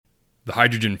The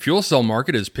hydrogen fuel cell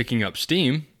market is picking up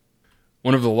steam.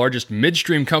 One of the largest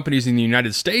midstream companies in the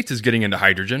United States is getting into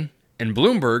hydrogen. And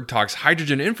Bloomberg talks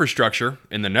hydrogen infrastructure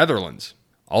in the Netherlands.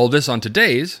 All of this on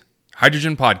today's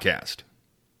Hydrogen Podcast.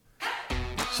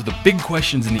 So the big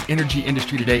questions in the energy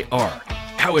industry today are,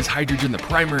 how is hydrogen the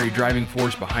primary driving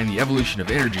force behind the evolution of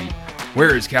energy?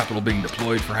 Where is capital being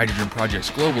deployed for hydrogen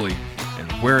projects globally? And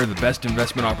where are the best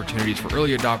investment opportunities for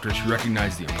early adopters who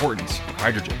recognize the importance of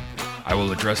hydrogen? I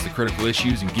will address the critical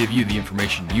issues and give you the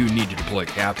information you need to deploy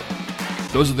capital.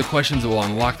 Those are the questions that will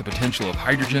unlock the potential of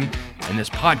hydrogen, and this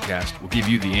podcast will give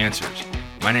you the answers.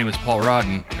 My name is Paul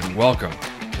Rodden, and welcome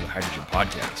to the Hydrogen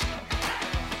Podcast.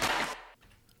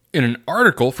 In an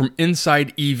article from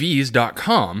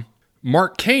InsideEVs.com,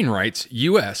 Mark Kane writes,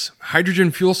 U.S.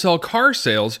 hydrogen fuel cell car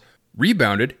sales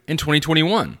rebounded in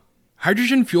 2021.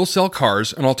 Hydrogen fuel cell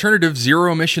cars, an alternative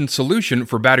zero-emission solution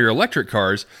for battery electric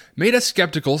cars, made us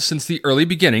skeptical since the early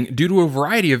beginning due to a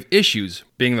variety of issues,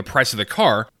 being the price of the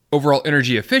car, overall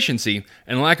energy efficiency,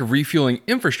 and lack of refueling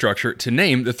infrastructure, to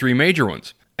name the three major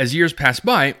ones. As years pass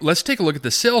by, let's take a look at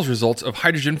the sales results of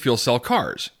hydrogen fuel cell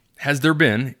cars. Has there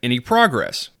been any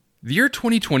progress? The year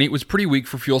 2020 was pretty weak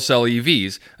for fuel cell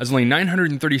EVs, as only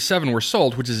 937 were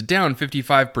sold, which is down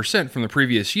 55% from the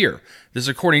previous year. This is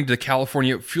according to the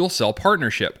California Fuel Cell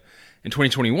Partnership. In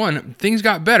 2021, things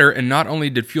got better, and not only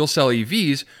did fuel cell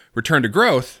EVs return to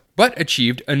growth, but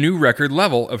achieved a new record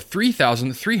level of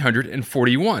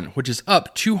 3,341, which is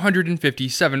up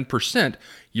 257%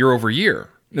 year over year.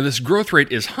 Now, this growth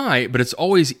rate is high, but it's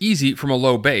always easy from a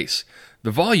low base.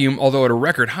 The volume, although at a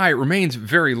record high, remains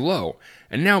very low,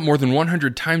 and now more than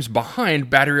 100 times behind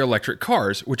battery electric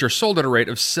cars, which are sold at a rate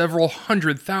of several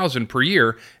 100,000 per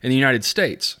year in the United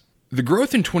States. The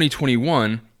growth in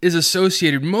 2021 is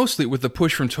associated mostly with the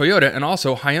push from Toyota and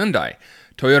also Hyundai.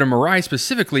 Toyota Mirai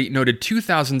specifically noted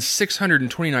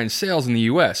 2,629 sales in the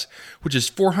US, which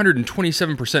is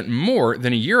 427% more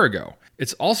than a year ago.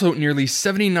 It's also nearly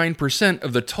 79%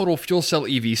 of the total fuel cell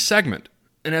EV segment.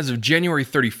 And as of January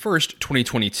 31st,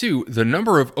 2022, the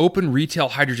number of open retail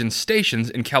hydrogen stations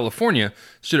in California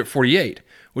stood at 48,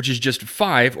 which is just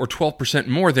 5 or 12%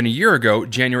 more than a year ago,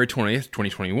 January 20th,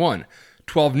 2021.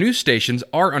 12 new stations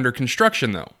are under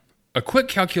construction, though. A quick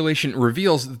calculation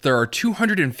reveals that there are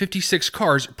 256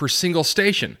 cars per single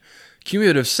station,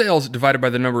 cumulative sales divided by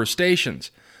the number of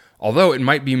stations, although it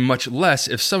might be much less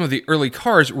if some of the early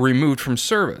cars were removed from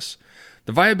service.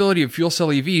 The viability of fuel cell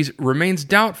EVs remains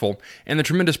doubtful, and the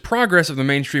tremendous progress of the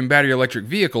mainstream battery electric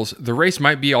vehicles, the race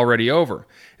might be already over.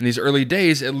 In these early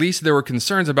days, at least, there were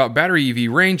concerns about battery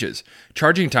EV ranges,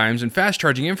 charging times, and fast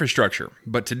charging infrastructure.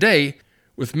 But today,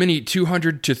 with many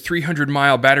 200 to 300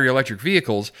 mile battery electric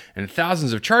vehicles and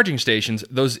thousands of charging stations,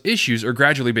 those issues are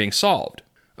gradually being solved.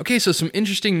 Okay, so some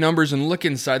interesting numbers and look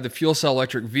inside the fuel cell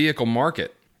electric vehicle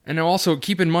market. And now also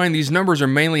keep in mind these numbers are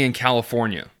mainly in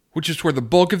California, which is where the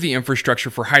bulk of the infrastructure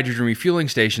for hydrogen refueling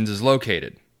stations is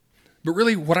located. But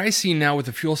really, what I see now with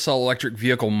the fuel cell electric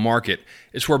vehicle market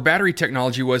is where battery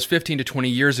technology was 15 to 20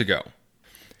 years ago.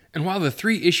 And while the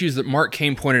three issues that Mark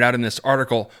Kane pointed out in this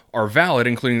article are valid,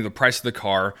 including the price of the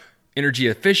car, energy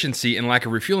efficiency, and lack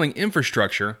of refueling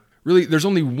infrastructure, really, there's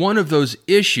only one of those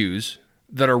issues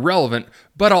that are relevant,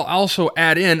 but I'll also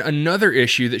add in another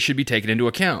issue that should be taken into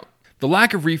account. The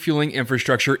lack of refueling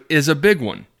infrastructure is a big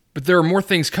one. But there are more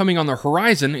things coming on the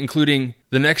horizon, including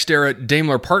the NextEra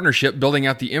Daimler partnership building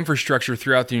out the infrastructure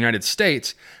throughout the United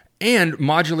States, and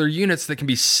modular units that can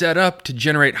be set up to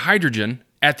generate hydrogen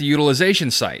at the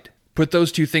utilization site. Put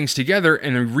those two things together,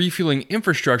 and a refueling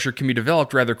infrastructure can be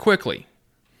developed rather quickly.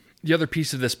 The other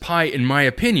piece of this pie, in my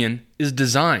opinion, is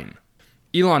design.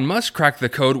 Elon Musk cracked the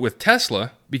code with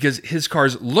Tesla because his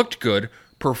cars looked good,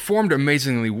 performed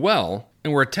amazingly well,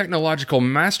 and were a technological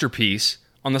masterpiece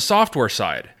on the software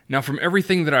side. Now, from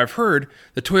everything that I've heard,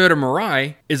 the Toyota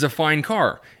Mirai is a fine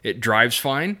car. It drives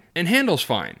fine and handles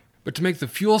fine. But to make the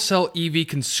fuel cell EV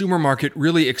consumer market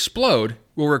really explode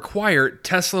will require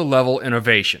Tesla-level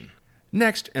innovation.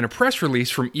 Next, in a press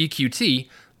release from EQT,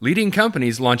 leading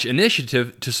companies launch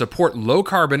initiative to support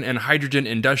low-carbon and hydrogen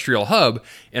industrial hub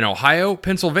in Ohio,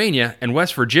 Pennsylvania, and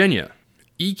West Virginia.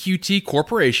 EQT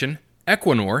Corporation,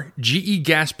 Equinor, GE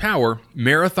Gas Power,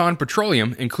 Marathon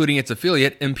Petroleum, including its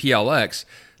affiliate MPLX,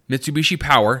 Mitsubishi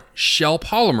Power, Shell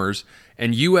Polymers,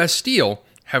 and U.S. Steel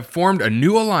have formed a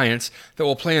new alliance that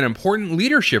will play an important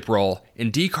leadership role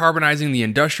in decarbonizing the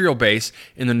industrial base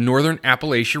in the northern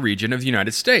Appalachia region of the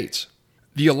United States.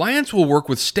 The alliance will work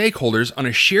with stakeholders on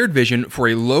a shared vision for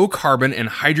a low-carbon and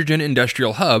hydrogen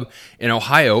industrial hub in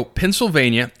Ohio,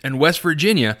 Pennsylvania, and West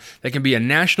Virginia that can be a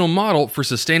national model for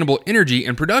sustainable energy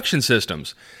and production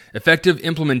systems. Effective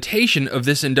implementation of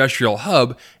this industrial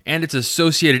hub and its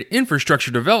associated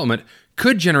infrastructure development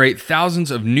could generate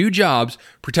thousands of new jobs,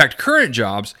 protect current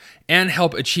jobs, and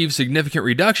help achieve significant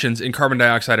reductions in carbon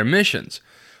dioxide emissions.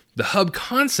 The hub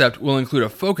concept will include a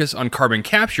focus on carbon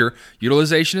capture,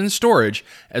 utilization, and storage,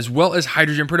 as well as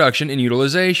hydrogen production and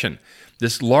utilization.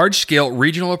 This large-scale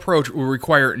regional approach will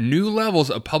require new levels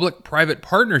of public-private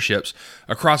partnerships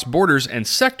across borders and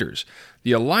sectors.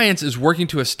 The alliance is working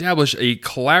to establish a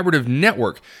collaborative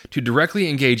network to directly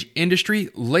engage industry,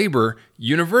 labor,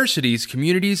 universities,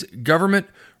 communities, government,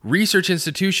 research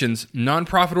institutions,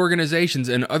 nonprofit organizations,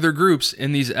 and other groups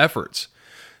in these efforts.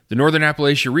 The Northern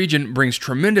Appalachia region brings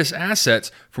tremendous assets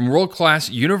from world-class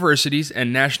universities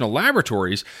and national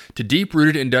laboratories to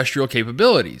deep-rooted industrial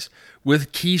capabilities,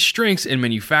 with key strengths in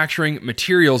manufacturing,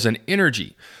 materials, and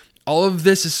energy. All of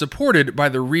this is supported by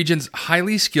the region's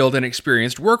highly skilled and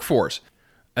experienced workforce,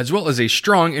 as well as a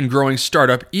strong and growing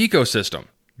startup ecosystem.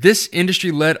 This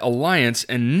industry-led alliance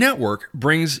and network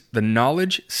brings the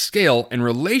knowledge, scale, and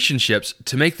relationships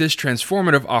to make this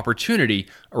transformative opportunity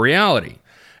a reality.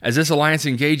 As this alliance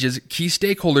engages key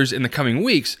stakeholders in the coming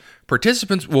weeks,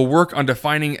 participants will work on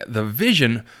defining the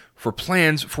vision for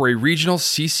plans for a regional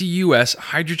CCUS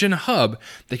hydrogen hub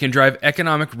that can drive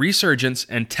economic resurgence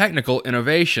and technical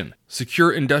innovation,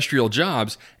 secure industrial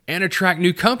jobs, and attract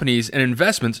new companies and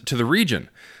investments to the region.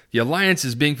 The alliance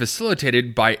is being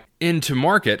facilitated by Into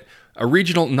Market, a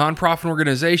regional nonprofit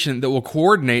organization that will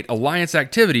coordinate alliance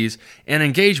activities and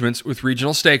engagements with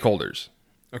regional stakeholders.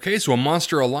 Okay, so a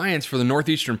monster alliance for the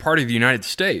northeastern part of the United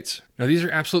States. Now, these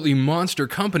are absolutely monster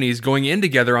companies going in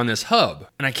together on this hub,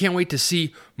 and I can't wait to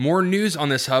see more news on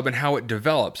this hub and how it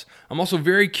develops. I'm also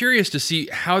very curious to see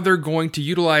how they're going to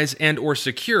utilize and or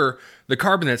secure the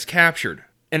carbon that's captured.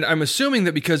 And I'm assuming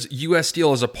that because U.S.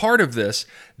 Steel is a part of this,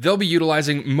 they'll be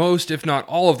utilizing most, if not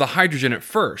all, of the hydrogen at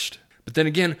first. But then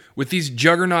again, with these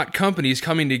juggernaut companies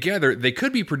coming together, they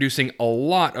could be producing a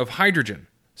lot of hydrogen.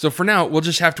 So for now, we'll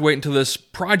just have to wait until this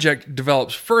project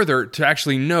develops further to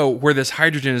actually know where this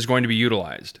hydrogen is going to be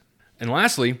utilized. And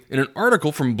lastly, in an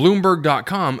article from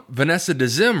Bloomberg.com, Vanessa de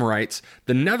Zim writes,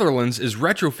 the Netherlands is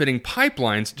retrofitting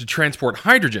pipelines to transport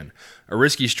hydrogen, a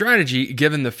risky strategy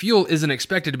given the fuel isn't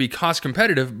expected to be cost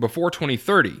competitive before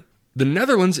 2030. The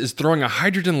Netherlands is throwing a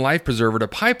hydrogen life preserver to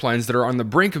pipelines that are on the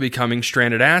brink of becoming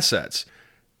stranded assets.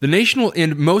 The nation will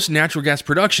end most natural gas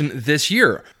production this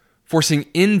year, forcing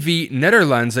NV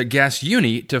Nederlandse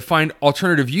GasUnie to find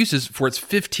alternative uses for its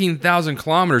 15,000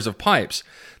 kilometers of pipes.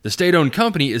 The state-owned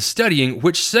company is studying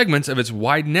which segments of its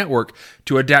wide network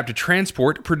to adapt to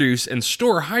transport, produce, and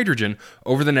store hydrogen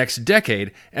over the next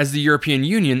decade as the European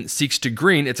Union seeks to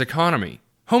green its economy.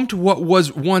 Home to what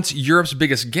was once Europe's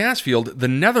biggest gas field, the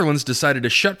Netherlands decided to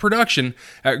shut production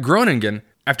at Groningen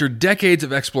after decades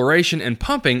of exploration and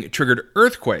pumping triggered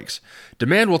earthquakes.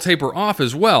 Demand will taper off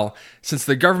as well, since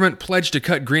the government pledged to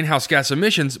cut greenhouse gas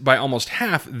emissions by almost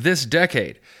half this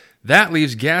decade. That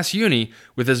leaves GasUnie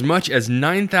with as much as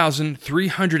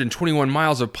 9,321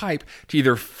 miles of pipe to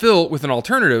either fill with an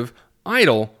alternative,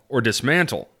 idle, or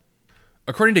dismantle.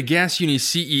 According to GasUnie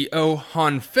CEO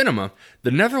Han Finnema, the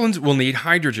Netherlands will need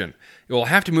hydrogen. It will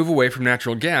have to move away from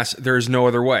natural gas. There is no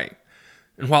other way.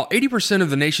 And while 80% of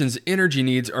the nation's energy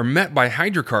needs are met by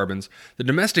hydrocarbons, the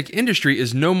domestic industry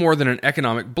is no more than an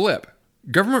economic blip.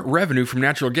 Government revenue from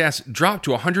natural gas dropped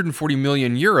to 140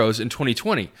 million euros in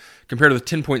 2020, compared with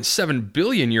 10.7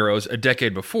 billion euros a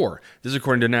decade before. This is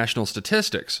according to national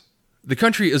statistics. The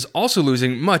country is also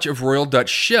losing much of Royal Dutch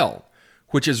Shell,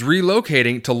 which is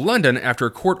relocating to London after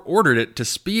a court ordered it to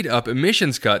speed up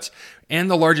emissions cuts, and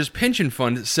the largest pension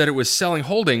fund said it was selling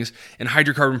holdings in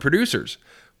hydrocarbon producers.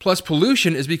 Plus,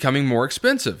 pollution is becoming more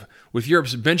expensive. With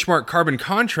Europe's benchmark carbon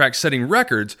contract setting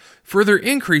records, further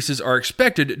increases are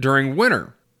expected during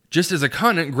winter, just as the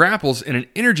continent grapples in an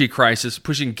energy crisis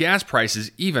pushing gas prices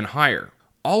even higher.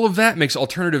 All of that makes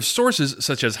alternative sources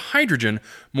such as hydrogen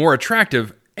more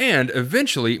attractive and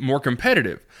eventually more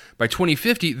competitive. By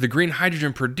 2050, the green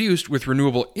hydrogen produced with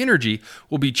renewable energy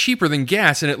will be cheaper than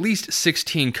gas in at least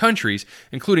 16 countries,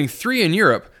 including 3 in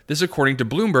Europe, this according to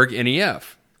Bloomberg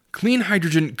NEF. Clean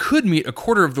hydrogen could meet a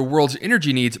quarter of the world's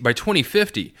energy needs by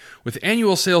 2050, with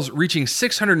annual sales reaching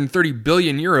 630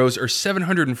 billion euros or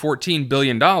 $714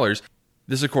 billion,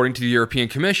 this according to the European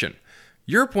Commission.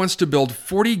 Europe wants to build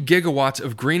 40 gigawatts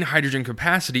of green hydrogen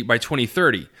capacity by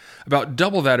 2030, about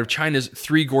double that of China's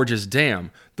Three Gorges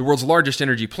Dam, the world's largest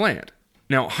energy plant.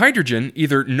 Now, hydrogen,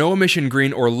 either no-emission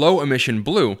green or low-emission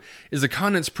blue, is the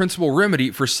continent's principal remedy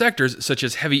for sectors such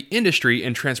as heavy industry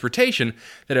and transportation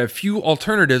that have few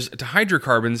alternatives to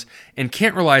hydrocarbons and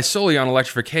can't rely solely on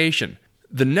electrification.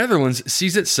 The Netherlands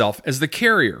sees itself as the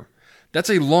carrier. That's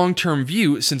a long-term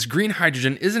view since green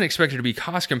hydrogen isn't expected to be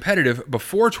cost competitive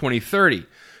before 2030.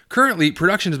 Currently,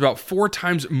 production is about 4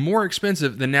 times more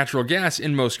expensive than natural gas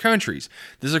in most countries.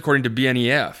 This is according to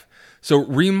BNEF. So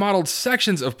remodeled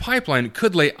sections of pipeline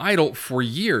could lay idle for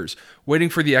years, waiting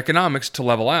for the economics to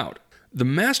level out. The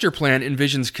master plan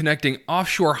envisions connecting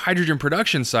offshore hydrogen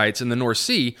production sites in the North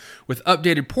Sea with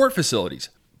updated port facilities,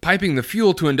 piping the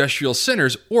fuel to industrial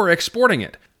centers or exporting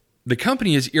it. The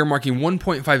company is earmarking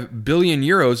 1.5 billion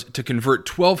euros to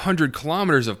convert 1,200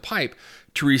 kilometers of pipe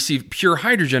to receive pure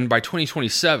hydrogen by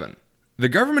 2027. The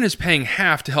government is paying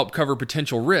half to help cover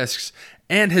potential risks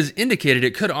and has indicated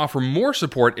it could offer more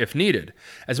support if needed.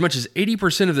 As much as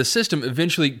 80% of the system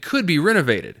eventually could be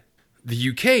renovated. The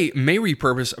UK may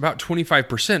repurpose about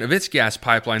 25% of its gas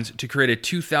pipelines to create a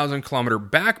 2,000-kilometer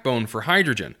backbone for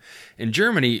hydrogen. In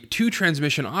Germany, 2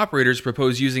 transmission operators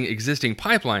propose using existing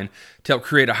pipeline to help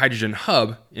create a hydrogen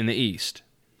hub in the east.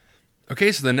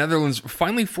 Okay, so the Netherlands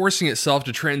finally forcing itself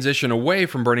to transition away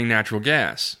from burning natural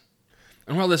gas.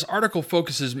 And while this article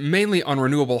focuses mainly on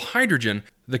renewable hydrogen,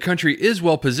 the country is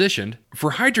well positioned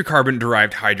for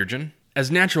hydrocarbon-derived hydrogen,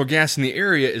 as natural gas in the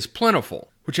area is plentiful,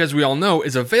 which as we all know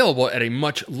is available at a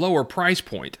much lower price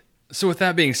point. So with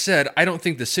that being said, I don't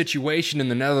think the situation in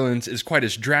the Netherlands is quite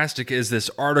as drastic as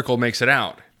this article makes it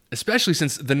out, especially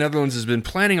since the Netherlands has been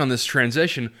planning on this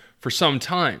transition for some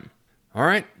time.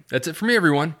 Alright, that's it for me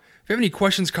everyone. If you have any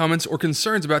questions, comments, or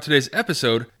concerns about today's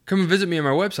episode, come and visit me on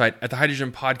my website at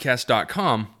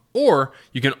thehydrogenpodcast.com, or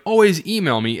you can always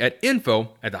email me at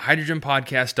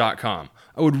info@thehydrogenpodcast.com.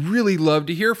 I would really love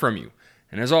to hear from you.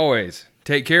 And as always,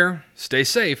 take care, stay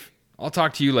safe. I'll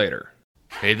talk to you later.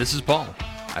 Hey, this is Paul.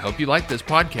 I hope you liked this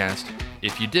podcast.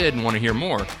 If you did and want to hear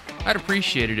more, I'd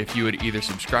appreciate it if you would either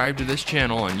subscribe to this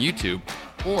channel on YouTube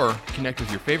or connect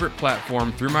with your favorite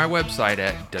platform through my website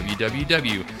at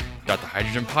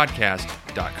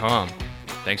www.thehydrogenpodcast.com.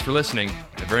 Thanks for listening.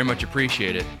 I very much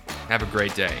appreciate it. Have a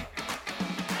great day.